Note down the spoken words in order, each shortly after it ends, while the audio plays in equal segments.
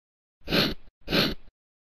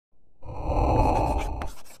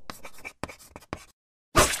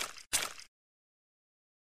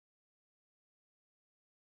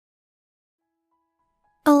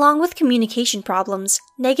Along with communication problems,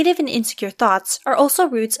 negative and insecure thoughts are also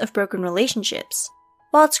roots of broken relationships.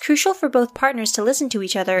 While it's crucial for both partners to listen to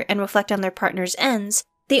each other and reflect on their partner's ends,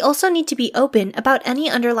 they also need to be open about any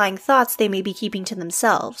underlying thoughts they may be keeping to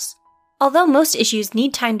themselves. Although most issues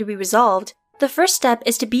need time to be resolved, the first step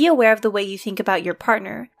is to be aware of the way you think about your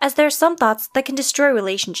partner, as there are some thoughts that can destroy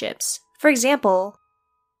relationships. For example,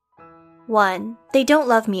 1. They don't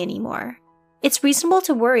love me anymore. It's reasonable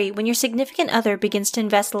to worry when your significant other begins to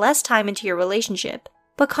invest less time into your relationship,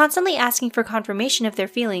 but constantly asking for confirmation of their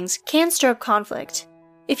feelings can stir up conflict.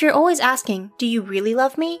 If you're always asking, "Do you really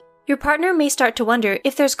love me?" your partner may start to wonder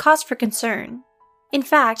if there's cause for concern. In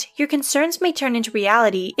fact, your concerns may turn into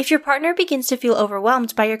reality if your partner begins to feel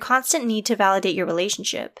overwhelmed by your constant need to validate your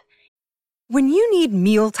relationship. When you need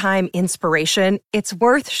mealtime inspiration, it's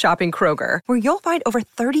worth shopping Kroger, where you'll find over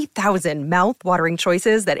 30,000 mouth-watering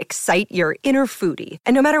choices that excite your inner foodie.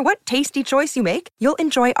 And no matter what tasty choice you make, you'll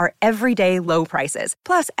enjoy our everyday low prices,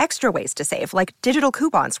 plus extra ways to save, like digital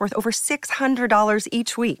coupons worth over $600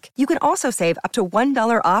 each week. You can also save up to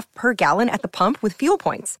 $1 off per gallon at the pump with fuel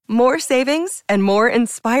points. More savings and more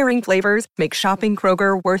inspiring flavors make shopping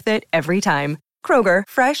Kroger worth it every time. Kroger,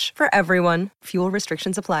 fresh for everyone. Fuel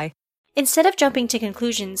restrictions apply. Instead of jumping to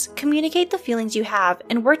conclusions, communicate the feelings you have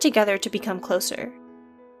and work together to become closer.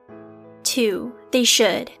 2. They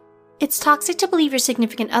should. It's toxic to believe your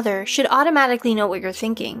significant other should automatically know what you're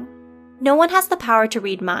thinking. No one has the power to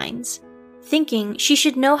read minds. Thinking, "She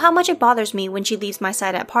should know how much it bothers me when she leaves my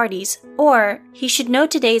side at parties," or "He should know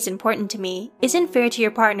today is important to me," isn't fair to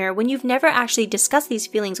your partner when you've never actually discussed these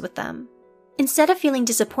feelings with them. Instead of feeling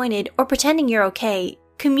disappointed or pretending you're okay,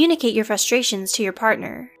 communicate your frustrations to your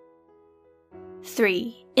partner.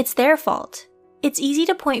 3. It's their fault. It's easy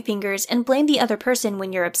to point fingers and blame the other person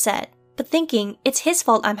when you're upset, but thinking, "It's his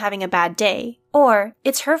fault I'm having a bad day," or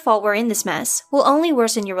 "It's her fault we're in this mess," will only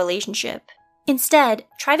worsen your relationship. Instead,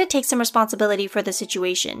 try to take some responsibility for the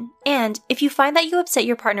situation, and if you find that you upset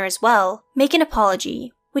your partner as well, make an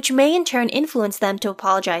apology, which may in turn influence them to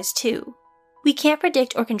apologize too. We can't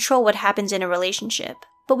predict or control what happens in a relationship,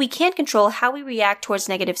 but we can control how we react towards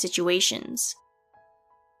negative situations.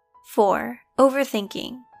 4.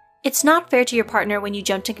 Overthinking. It's not fair to your partner when you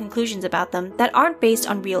jump to conclusions about them that aren't based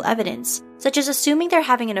on real evidence, such as assuming they're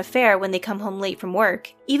having an affair when they come home late from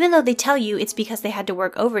work, even though they tell you it's because they had to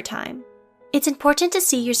work overtime. It's important to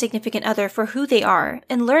see your significant other for who they are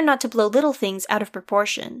and learn not to blow little things out of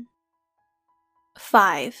proportion.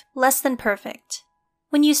 5. Less than perfect.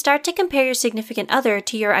 When you start to compare your significant other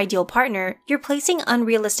to your ideal partner, you're placing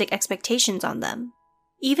unrealistic expectations on them.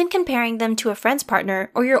 Even comparing them to a friend's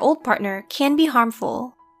partner or your old partner can be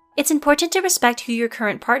harmful. It's important to respect who your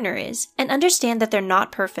current partner is and understand that they're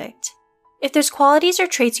not perfect. If there's qualities or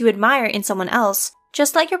traits you admire in someone else,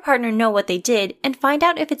 just let your partner know what they did and find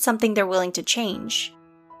out if it's something they're willing to change.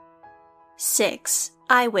 6.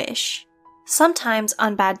 I wish. Sometimes,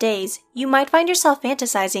 on bad days, you might find yourself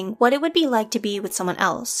fantasizing what it would be like to be with someone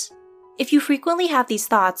else. If you frequently have these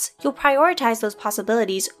thoughts, you'll prioritize those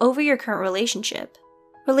possibilities over your current relationship.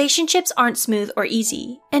 Relationships aren't smooth or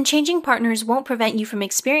easy, and changing partners won't prevent you from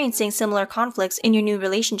experiencing similar conflicts in your new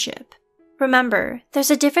relationship. Remember,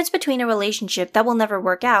 there's a difference between a relationship that will never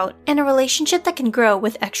work out and a relationship that can grow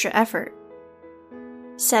with extra effort.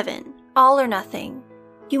 7. All or nothing.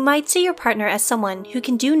 You might see your partner as someone who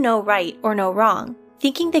can do no right or no wrong,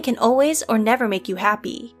 thinking they can always or never make you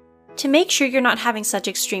happy. To make sure you're not having such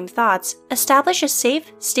extreme thoughts, establish a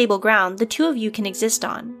safe, stable ground the two of you can exist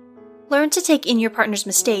on. Learn to take in your partner's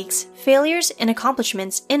mistakes, failures, and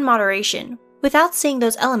accomplishments in moderation, without seeing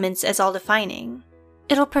those elements as all-defining.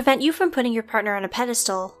 It'll prevent you from putting your partner on a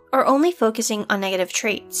pedestal or only focusing on negative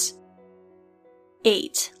traits.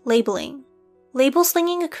 8. Labeling. Label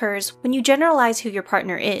slinging occurs when you generalize who your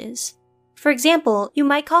partner is. For example, you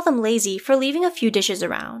might call them lazy for leaving a few dishes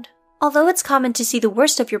around. Although it's common to see the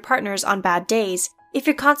worst of your partners on bad days, if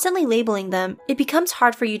you're constantly labeling them, it becomes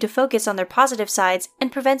hard for you to focus on their positive sides and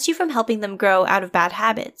prevents you from helping them grow out of bad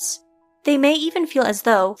habits. They may even feel as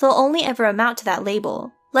though they'll only ever amount to that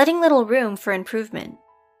label, letting little room for improvement.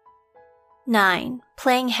 9.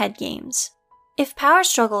 Playing head games. If power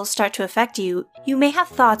struggles start to affect you, you may have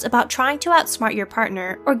thoughts about trying to outsmart your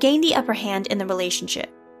partner or gain the upper hand in the relationship.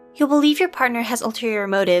 You'll believe your partner has ulterior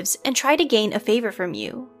motives and try to gain a favor from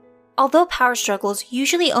you. Although power struggles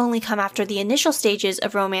usually only come after the initial stages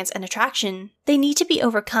of romance and attraction, they need to be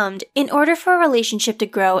overcome in order for a relationship to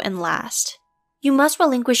grow and last. You must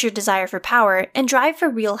relinquish your desire for power and drive for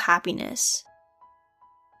real happiness.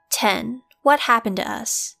 10. What happened to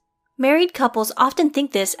us? Married couples often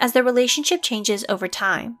think this as their relationship changes over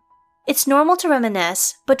time. It's normal to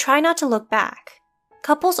reminisce, but try not to look back.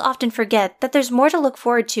 Couples often forget that there's more to look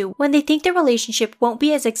forward to when they think their relationship won't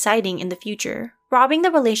be as exciting in the future, robbing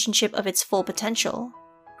the relationship of its full potential.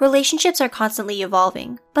 Relationships are constantly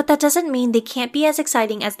evolving, but that doesn't mean they can't be as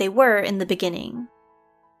exciting as they were in the beginning.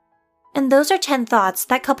 And those are 10 thoughts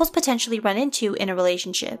that couples potentially run into in a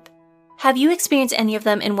relationship. Have you experienced any of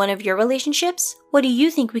them in one of your relationships? What do you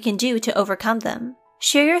think we can do to overcome them?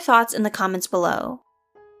 Share your thoughts in the comments below.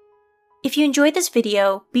 If you enjoyed this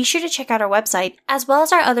video, be sure to check out our website as well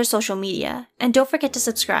as our other social media, and don't forget to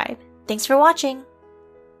subscribe. Thanks for watching!